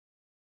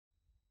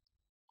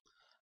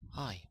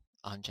Hi,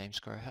 I'm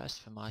James Crowhurst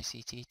from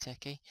ICT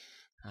Techie,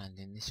 and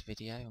in this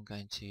video I'm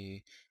going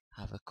to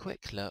have a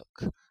quick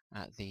look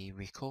at the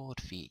record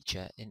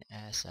feature in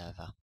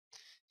Airserver.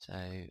 So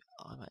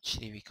I'm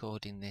actually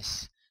recording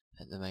this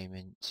at the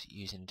moment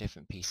using a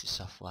different piece of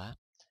software,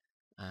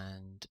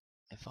 and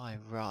if I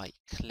right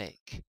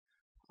click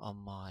on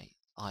my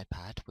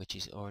iPad, which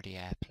is already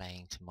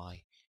airplaying to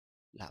my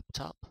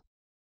laptop,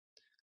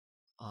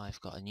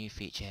 I've got a new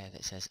feature here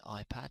that says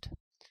iPad.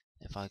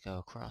 If I go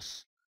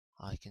across,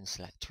 I can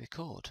select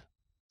record.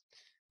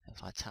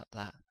 If I tap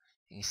that,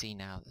 you can see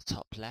now at the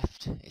top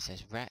left it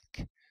says rec,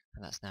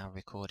 and that's now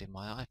recording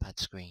my iPad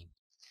screen.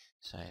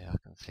 So I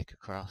can flick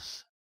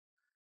across,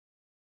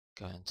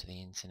 go onto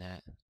the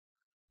internet,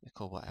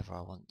 record whatever I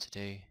want to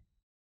do.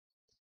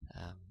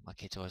 My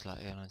kids always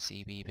like going on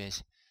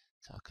CBeebies,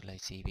 so I can load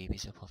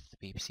CBeebies up off the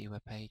BBC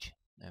webpage.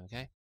 There we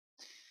go,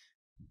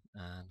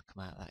 and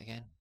come out of that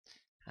again.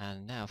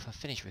 And now if I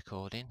finish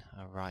recording,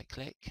 I right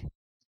click,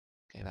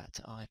 go back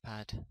to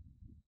iPad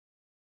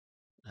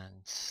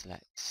and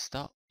select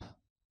stop,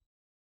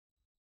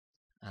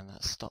 and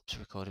that stops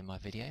recording my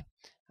video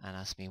and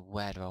asks me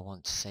where do I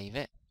want to save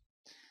it,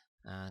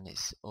 and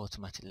it's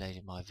automatically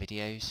loaded my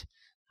videos,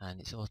 and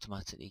it's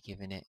automatically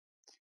giving it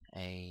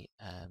a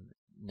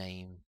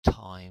name,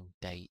 time,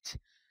 date,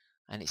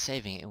 and it's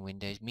saving it in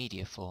Windows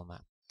Media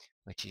format,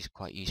 which is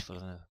quite useful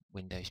on a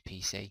Windows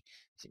PC,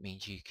 because it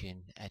means you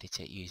can edit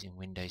it using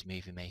Windows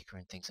Movie Maker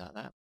and things like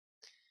that.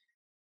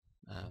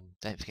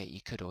 Don't forget you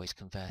could always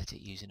convert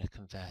it using a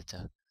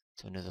converter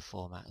to another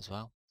format as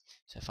well.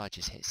 So if I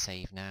just hit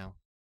save now,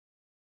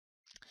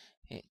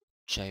 it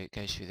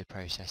goes through the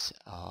process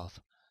of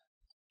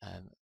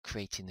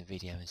creating the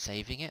video and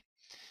saving it.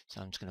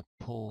 So I'm just going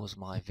to pause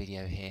my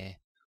video here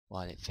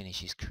while it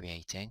finishes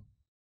creating.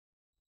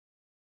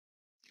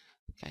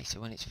 Okay, so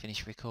when it's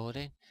finished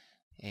recording,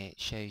 it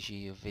shows you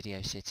your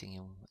video sitting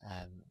in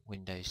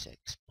Windows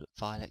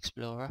File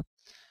Explorer,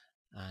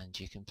 and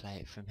you can play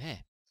it from here.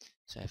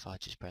 So if I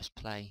just press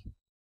play,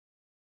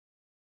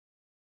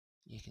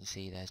 you can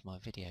see there's my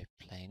video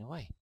playing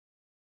away.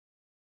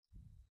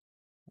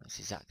 That's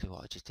exactly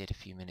what I just did a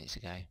few minutes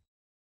ago.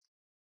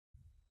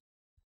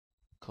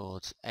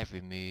 Records every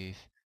move,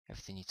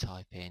 everything you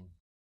type in.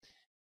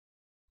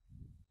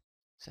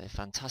 So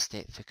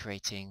fantastic for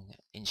creating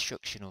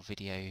instructional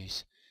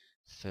videos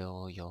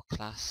for your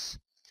class,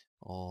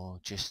 or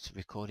just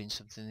recording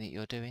something that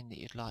you're doing that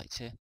you'd like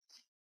to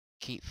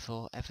keep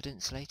for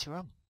evidence later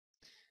on.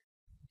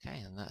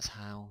 Okay, and that's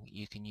how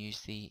you can use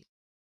the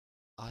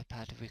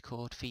iPad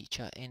record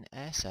feature in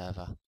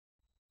Airserver.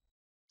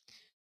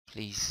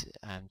 Please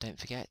don't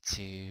forget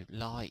to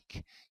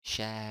like,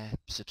 share,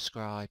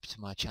 subscribe to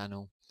my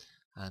channel,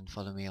 and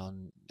follow me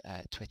on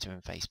Twitter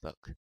and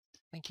Facebook.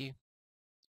 Thank you.